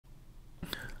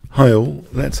Hi all,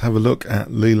 let's have a look at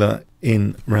Leela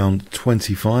in round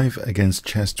 25 against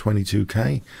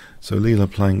Chess22k. So Leela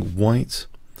playing white,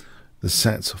 the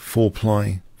set's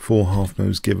 4-ply, 4 half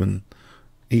moves given,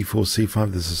 e4,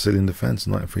 c5, the Sicilian Defence,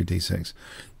 knight f3, d6.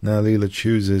 Now Leela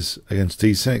chooses against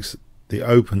d6, the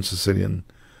open Sicilian,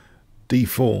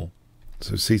 d4.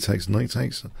 So c takes, knight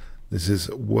takes. This is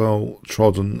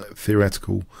well-trodden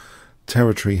theoretical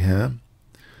territory here.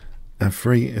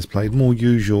 f3 is played. More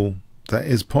usual, that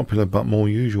is popular, but more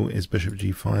usual is bishop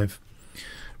g5.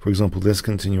 For example, this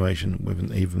continuation with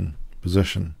an even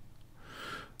position.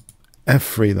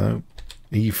 f3 though,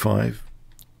 e5,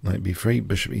 knight b3,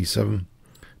 bishop e7,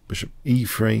 bishop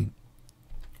e3,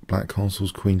 black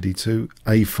castles, queen d2,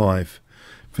 a5.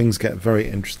 Things get very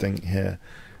interesting here.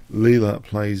 Leela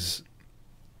plays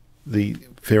the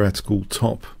theoretical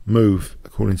top move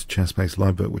according to Chess-based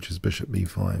Livebook, which is bishop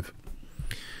b5.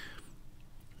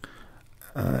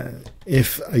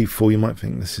 If a4, you might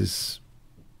think this is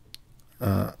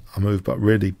a move, but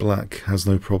really black has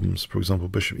no problems. For example,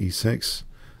 bishop e6.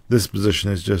 This position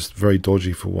is just very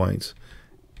dodgy for white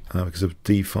because of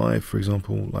d5, for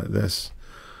example, like this.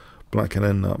 Black can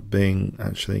end up being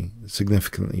actually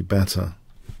significantly better.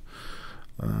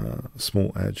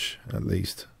 Small edge, at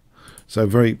least. So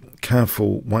very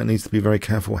careful. White needs to be very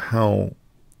careful how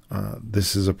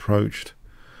this is approached.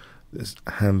 This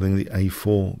handling the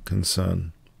a4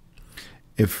 concern.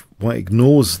 If white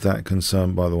ignores that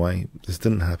concern, by the way, this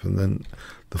didn't happen, then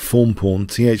the form pawn,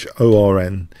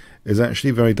 thorn, is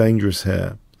actually very dangerous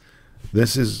here.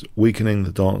 This is weakening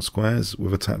the dark squares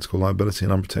with a tactical liability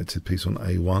and unprotected piece on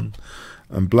a1.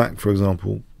 And black, for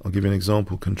example, I'll give you an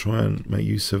example, can try and make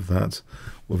use of that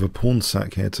with a pawn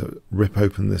sack here to rip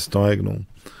open this diagonal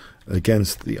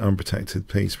against the unprotected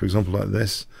piece. For example, like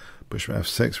this, bishop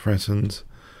f6 threatened.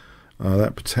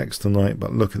 That protects the knight,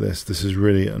 but look at this. This is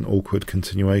really an awkward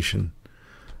continuation.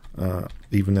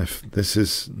 Even if this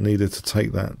is needed to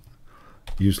take that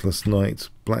useless knight,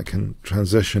 black can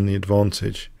transition the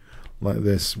advantage like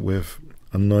this with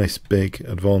a nice big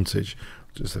advantage,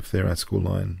 just a theoretical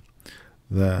line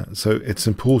there. So it's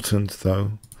important,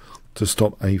 though, to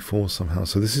stop a4 somehow.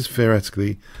 So this is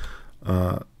theoretically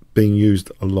being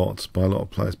used a lot by a lot of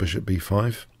players. Bishop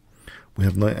b5. We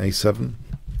have knight a7.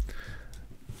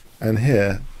 And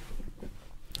here,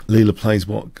 Leela plays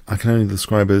what I can only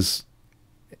describe as,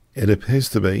 it appears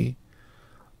to be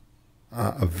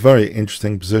a very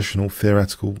interesting positional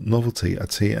theoretical novelty, a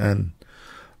TN.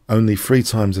 Only 3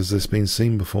 times has this been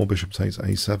seen before. Bishop takes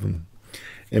a7.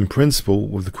 In principle,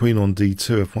 with the queen on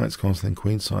d2, if white's castling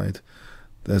queenside,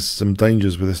 there's some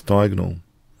dangers with this diagonal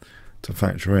to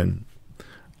factor in.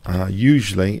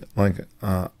 Usually, like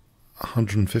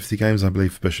 150 games, I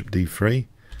believe, for bishop d3.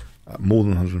 More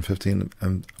than 115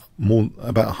 and more,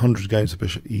 about 100 games of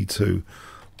bishop e2,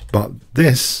 but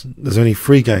there's only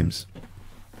 3 games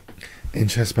in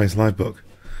Chess-based Livebook,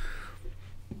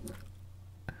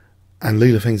 and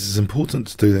Leela thinks it's important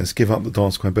to do this, give up the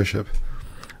dark square bishop.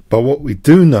 But what we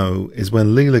do know is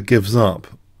when Leela gives up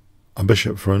a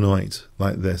bishop for a knight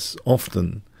like this,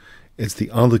 often it's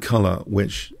the other colour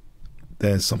which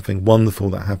there's something wonderful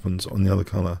that happens on the other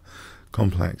colour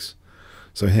complex.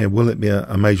 So here, will it be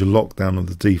a major lockdown of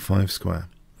the d5 square?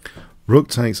 Rook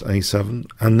takes a7,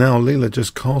 and now Leela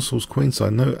just castles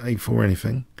queenside, no a4 or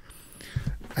anything.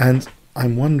 And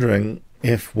I'm wondering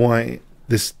if why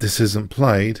this isn't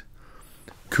played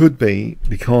could be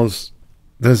because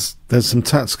there's some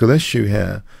tactical issue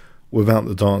here without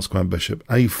the dark square bishop.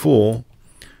 a4,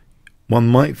 one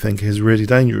might think, is really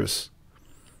dangerous.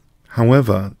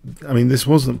 However, I mean, this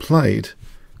wasn't played.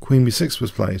 Queen b6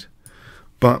 was played.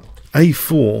 But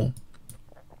a4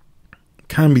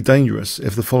 can be dangerous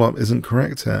if the follow-up isn't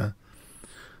correct here.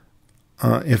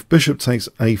 If bishop takes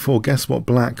a4, guess what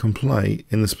black can play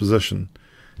in this position?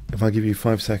 If I give you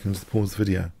 5 seconds to pause the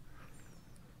video.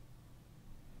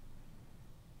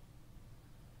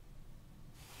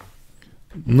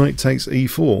 Knight takes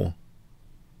e4.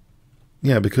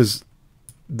 Yeah, because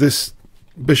this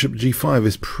bishop g5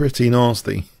 is pretty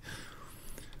nasty.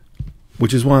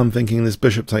 Which is why I'm thinking this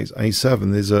bishop takes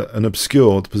a7 is an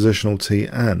obscured positional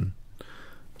TN.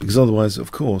 Because otherwise,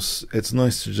 of course, it's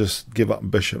nice to just give up a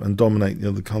bishop and dominate the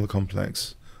other colour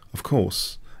complex. Of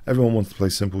course. Everyone wants to play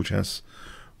simple chess,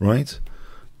 right?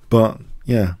 But,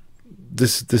 yeah,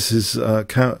 this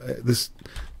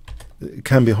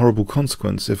can be a horrible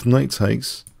consequence. If knight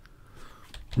takes,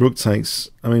 rook takes,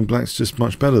 I mean, black's just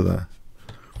much better there.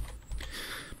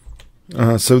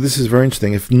 So this is very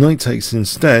interesting. If knight takes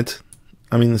instead,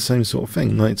 I mean, the same sort of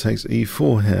thing. Knight takes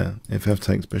e4 here. If f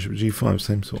takes bishop g5,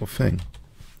 same sort of thing.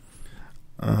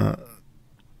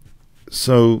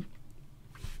 So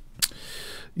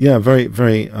yeah, very,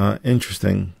 very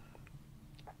interesting.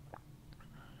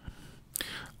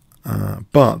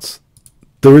 But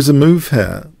there is a move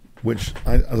here, which,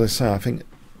 as I say, I think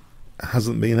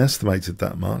hasn't been estimated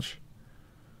that much,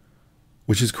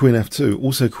 which is Queen F2.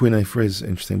 Also, Queen A3 is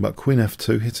interesting, but Queen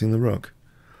F2 hitting the rook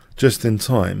just in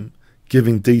time,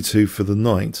 giving D2 for the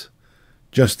knight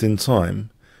just in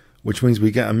time, which means we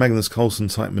get a Magnus Carlsen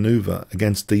type maneuver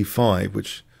against D5,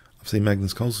 which I've seen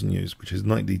Magnus Carlsen use, which is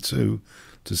knight D2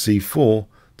 to C4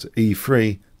 to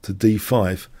E3 to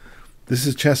D5. This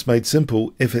is chess made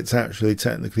simple if it's actually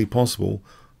technically possible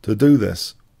to do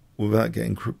this without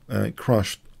getting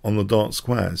crushed on the dark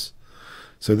squares.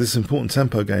 So this important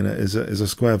tempo gainer is a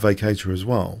square vacator as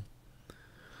well.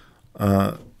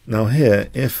 Now here,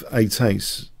 if A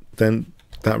takes, then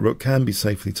that rook can be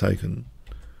safely taken.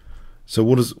 So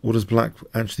what does black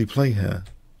actually play here?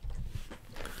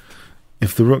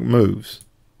 If the rook moves,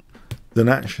 then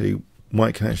actually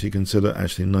white can actually consider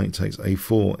knight takes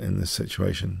A4 in this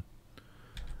situation.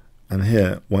 And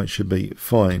here white should be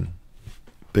fine.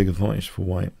 Big advantage for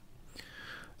white.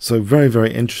 So very,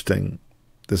 very interesting,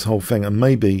 this whole thing. And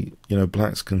maybe, you know,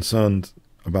 black's concerned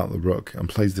about the rook and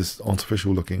plays this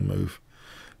artificial looking move,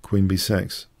 Queen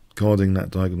B6, guarding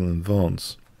that diagonal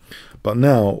advance. But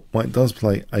now white does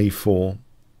play A4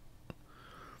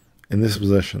 in this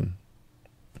position.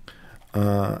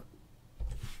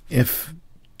 If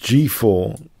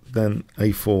G4, then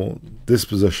A4, this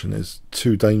position is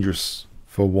too dangerous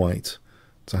for white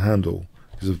to handle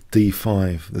because of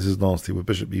D5. This is nasty with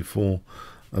bishop B4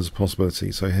 as a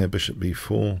possibility. So here bishop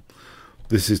B4.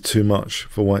 This is too much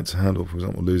for white to handle. For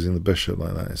example, losing the bishop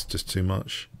like that is just too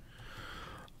much.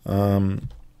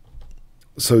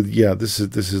 So yeah, this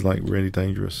is like really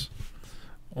dangerous.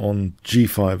 On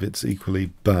G5 it's equally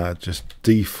bad. Just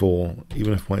D4,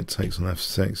 even if white takes on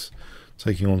F6,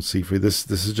 taking on C3. This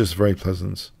is just very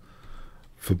pleasant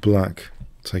for black.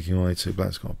 Taking on A2,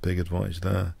 black's got a big advantage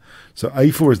there. So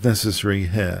A4 is necessary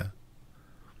here.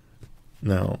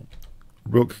 Now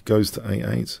rook goes to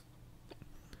A8.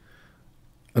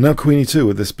 And now Queen E2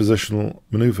 with this positional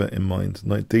maneuver in mind.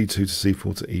 Knight D2 to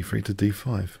C4 to E3 to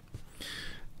D5.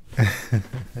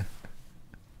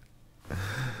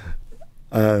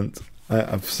 And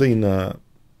I've seen,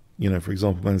 you know, for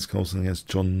example, Magnus Carlsen against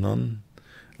John Nunn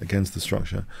against the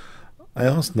structure. I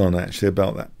asked Nunn actually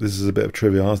about that. This is a bit of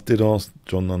trivia. I did ask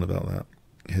John Nunn about that,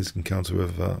 his encounter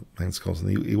with Magnus Carlsen.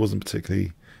 He wasn't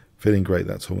particularly feeling great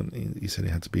that tournament. He said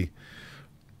he had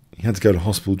to go to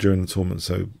hospital during the tournament,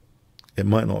 so it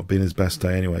might not have been his best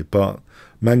day anyway. But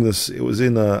Magnus, it was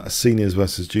in a seniors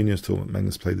versus juniors tournament.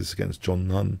 Magnus played this against John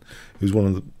Nunn, who's one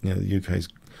of the, you know, the UK's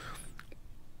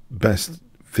best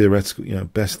theoretical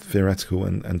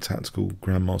and tactical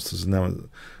grandmasters, and now a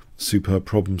superb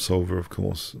problem solver, of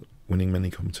course, winning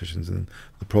many competitions in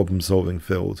the problem solving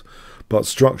field. But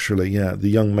structurally, yeah, the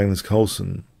young Magnus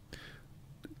Carlsen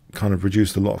kind of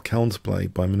reduced a lot of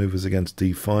counterplay by maneuvers against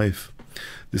D5.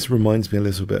 This reminds me a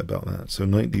little bit about that. So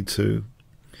knight D2.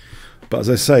 But as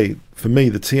I say, for me,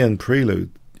 the TN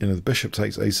prelude, you know, the bishop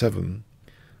takes A7.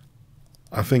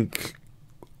 I think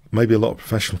maybe a lot of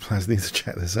professional players need to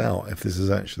check this out if this is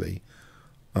actually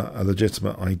a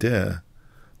legitimate idea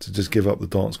to just give up the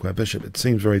dark square bishop. It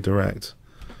seems very direct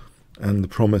and the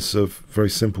promise of very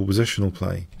simple positional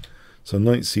play. So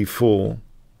knight C4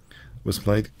 was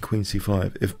played, queen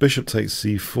C5. If bishop takes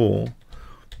C4,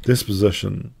 this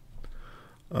position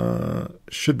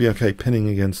should be okay, pinning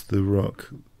against the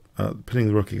rook, pinning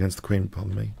the rook against the queen,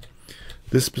 pardon me.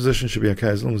 This position should be okay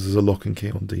as long as there's a lock and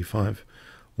key on D5.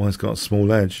 White's got a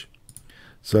small edge.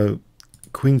 So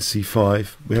queen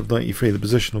C5, we have knight E3, the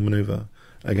positional maneuver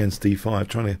against D5,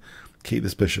 trying to keep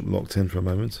this bishop locked in for a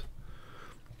moment.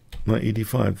 Knight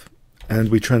ED5, and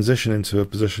we transition into a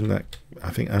position that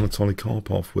I think Anatoly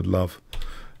Karpov would love.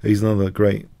 He's another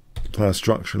great player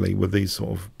structurally with these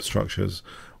sort of structures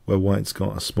where white's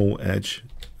got a small edge,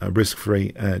 a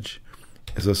risk-free edge.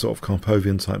 It's a sort of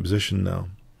Karpovian type position now.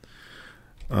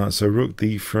 So rook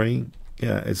D3,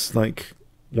 yeah, it's like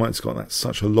white's got that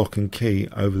such a lock and key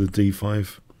over the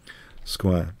D5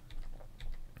 square.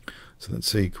 So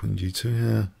let's see, queen G2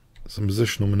 here, some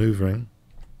positional maneuvering.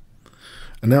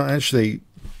 And now actually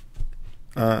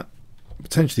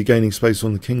potentially gaining space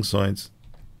on the king side.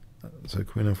 So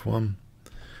queen F1,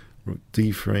 rook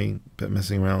D3, bit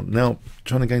messing around. Now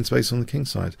trying to gain space on the king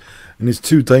side. And it's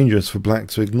too dangerous for black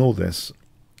to ignore this.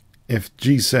 If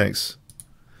G6,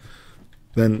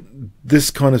 then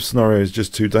this kind of scenario is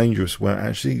just too dangerous, where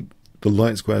actually the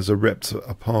light squares are ripped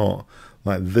apart.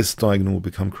 Like this diagonal will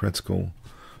become critical.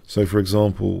 So for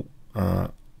example,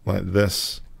 like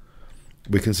this,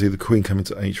 we can see the queen coming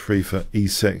to h3 for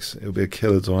e6. It'll be a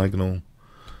killer diagonal.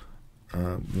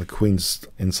 The queen's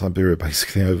in Siberia,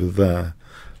 basically over there,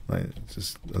 like,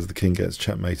 just as the king gets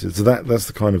checkmated. So that's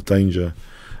the kind of danger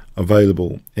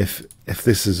available if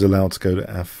this is allowed to go to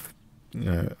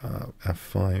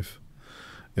f5,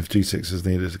 if g6 is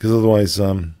needed, because otherwise,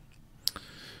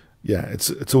 yeah,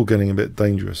 it's all getting a bit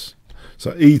dangerous.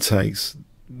 So e takes,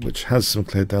 which has some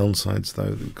clear downsides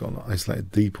though. We've got an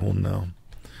isolated d pawn now.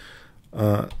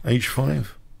 h5,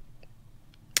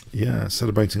 yeah,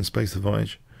 celebrating space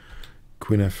advantage.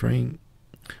 Queen f3.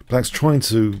 Black's trying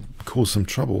to cause some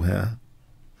trouble here,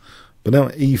 but now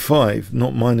e5,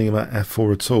 not minding about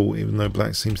f4 at all, even though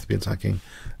black seems to be attacking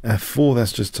f4.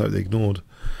 That's just totally ignored.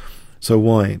 So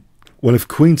why? Well, if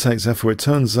queen takes f4, it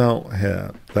turns out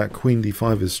here that queen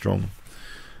d5 is strong,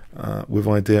 with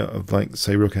idea of, like,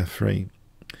 say, rook f3.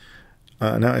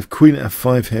 Now if queen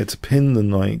f5 here to pin the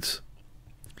knight,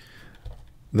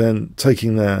 then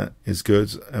taking there is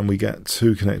good, and we get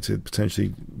two connected,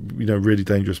 potentially, really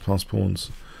dangerous pass pawns.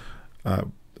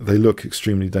 They look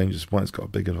extremely dangerous. White's got a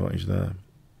big advantage there.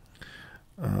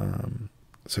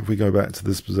 So if we go back to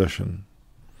this position,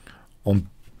 on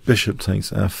bishop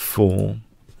takes f4,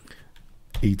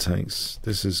 e takes.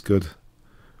 This is good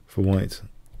for white.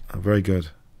 Very good.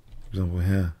 For example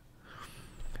here.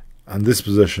 And this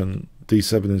position,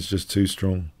 d7 is just too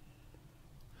strong.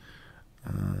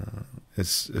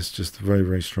 It's just a very,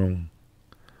 very strong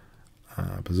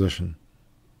position.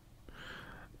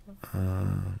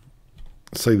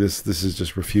 Say this is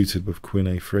just refuted with queen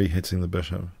a3 hitting the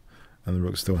bishop and the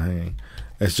rook still hanging.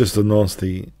 It's just a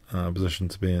nasty position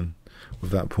to be in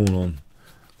with that pawn on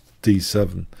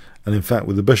d7. And in fact,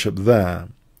 with the bishop there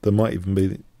might even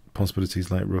be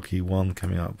possibilities like rook e1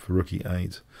 coming up for rook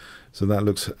e8. So that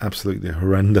looks absolutely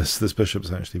horrendous. This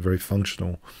bishop's actually very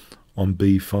functional on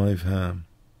b5 here.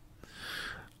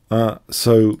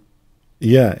 So,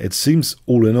 yeah, it seems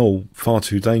all in all far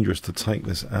too dangerous to take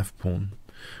this f pawn.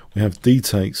 We have d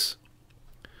takes,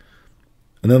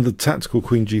 and then the tactical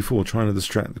queen g4, trying to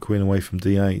distract the queen away from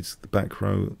d8. The back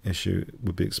row issue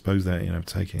would be exposed there,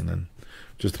 taking. Then,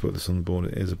 just to put this on the board,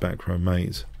 it is a back row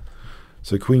mate.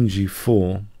 So queen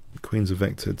g4, the queen's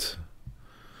evicted,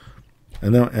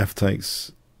 and now f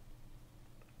takes.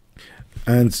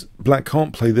 And black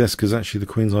can't play this because actually the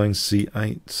queen's eyeing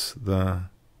c8 there.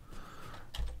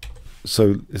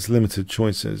 So it's limited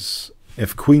choices.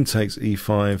 If queen takes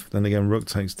e5, then again rook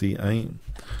takes d8.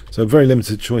 So very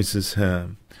limited choices here.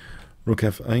 Rook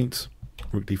f8,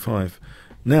 rook d5.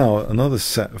 Now another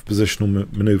set of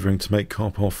positional manoeuvring to make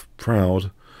Karpov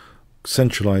proud.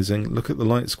 Centralizing. Look at the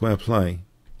light square play.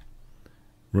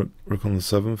 Rook on the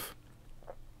 7th.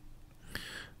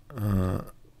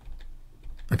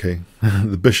 Okay,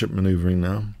 the bishop manoeuvring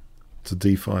now to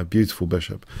d5. Beautiful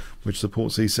bishop, which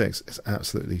supports e6. It's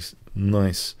absolutely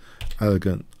nice,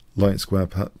 elegant, light square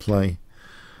play.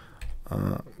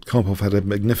 Karpov had a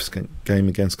magnificent game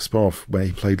against Kasparov where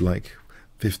he played like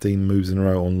 15 moves in a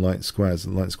row on light squares, a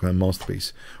light square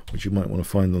masterpiece, which you might want to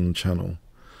find on the channel.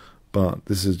 But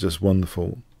this is just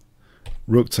wonderful.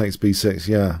 Rook takes b6.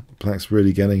 Yeah, black's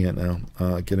really getting it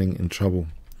now, getting in trouble.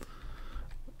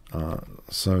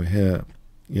 So here,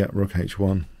 yeah, rook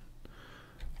h1.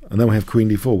 And then we have queen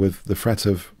d4 with the threat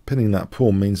of pinning that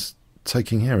pawn means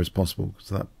taking here is possible because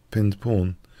that pinned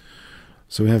pawn.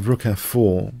 So we have rook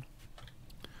f4,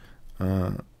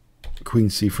 queen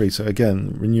c3. So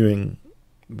again, renewing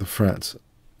the threat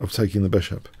of taking the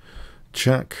bishop.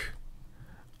 Check.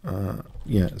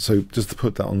 Yeah, so just to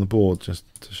put that on the board, just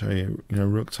to show you,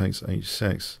 rook takes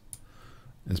h6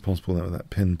 is possible there with that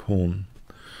pinned pawn.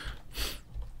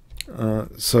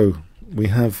 So we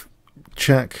have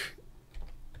check,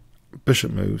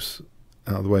 bishop moves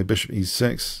out of the way, bishop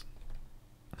e6.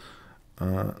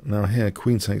 Now here,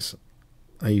 queen takes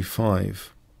a5.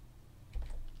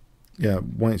 Yeah,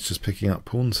 white's just picking up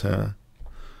pawns here.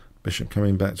 Bishop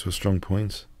coming back to a strong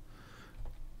point.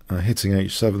 Hitting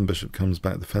h7, bishop comes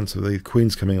back defensively.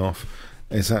 Queen's coming off.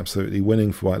 It's absolutely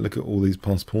winning for white. Look at all these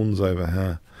passed pawns over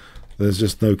here. There's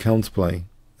just no counterplay.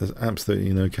 There's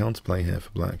absolutely no counterplay here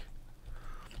for black.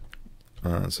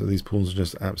 So these pawns are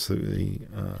just absolutely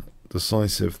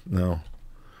decisive now.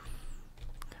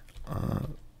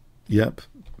 Yep,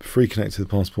 free connected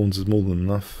passed pawns is more than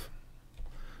enough.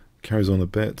 Carries on a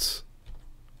bit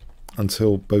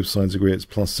until both sides agree it's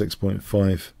plus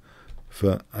 6.5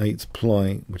 for 8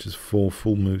 ply, which is 4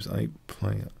 full moves, 8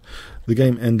 play. The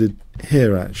game ended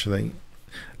here actually,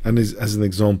 and is, as an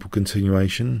example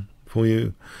continuation for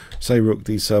you, say rook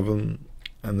d7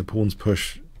 and the pawns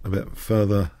push a bit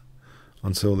further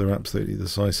until they're absolutely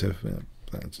decisive.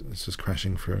 Yeah, it's just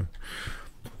crashing through.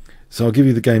 So I'll give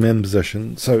you the game end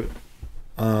position. So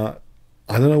I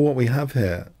don't know what we have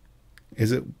here.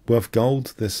 Is it worth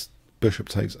gold, this bishop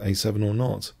takes a7 or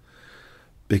not?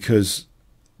 Because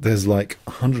there's like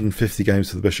 150 games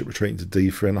for the bishop retreating to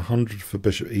d3 and 100 for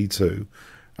bishop e2,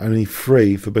 only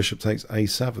 3 for bishop takes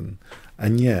a7,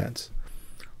 and yet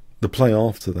the play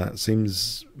after that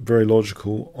seems very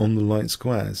logical on the light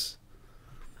squares.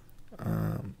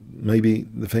 Maybe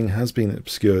the thing has been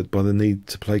obscured by the need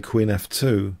to play queen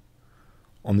f2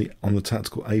 on the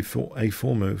tactical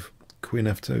a4 move, queen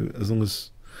f2. As long as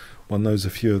one knows a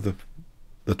few of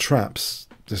the traps,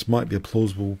 this might be a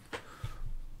plausible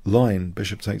line.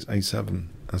 Bishop takes a7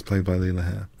 as played by Leela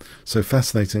here. So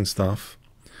fascinating stuff.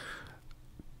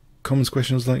 Comments,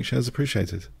 questions, likes, shares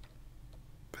appreciated.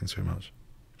 Thanks very much.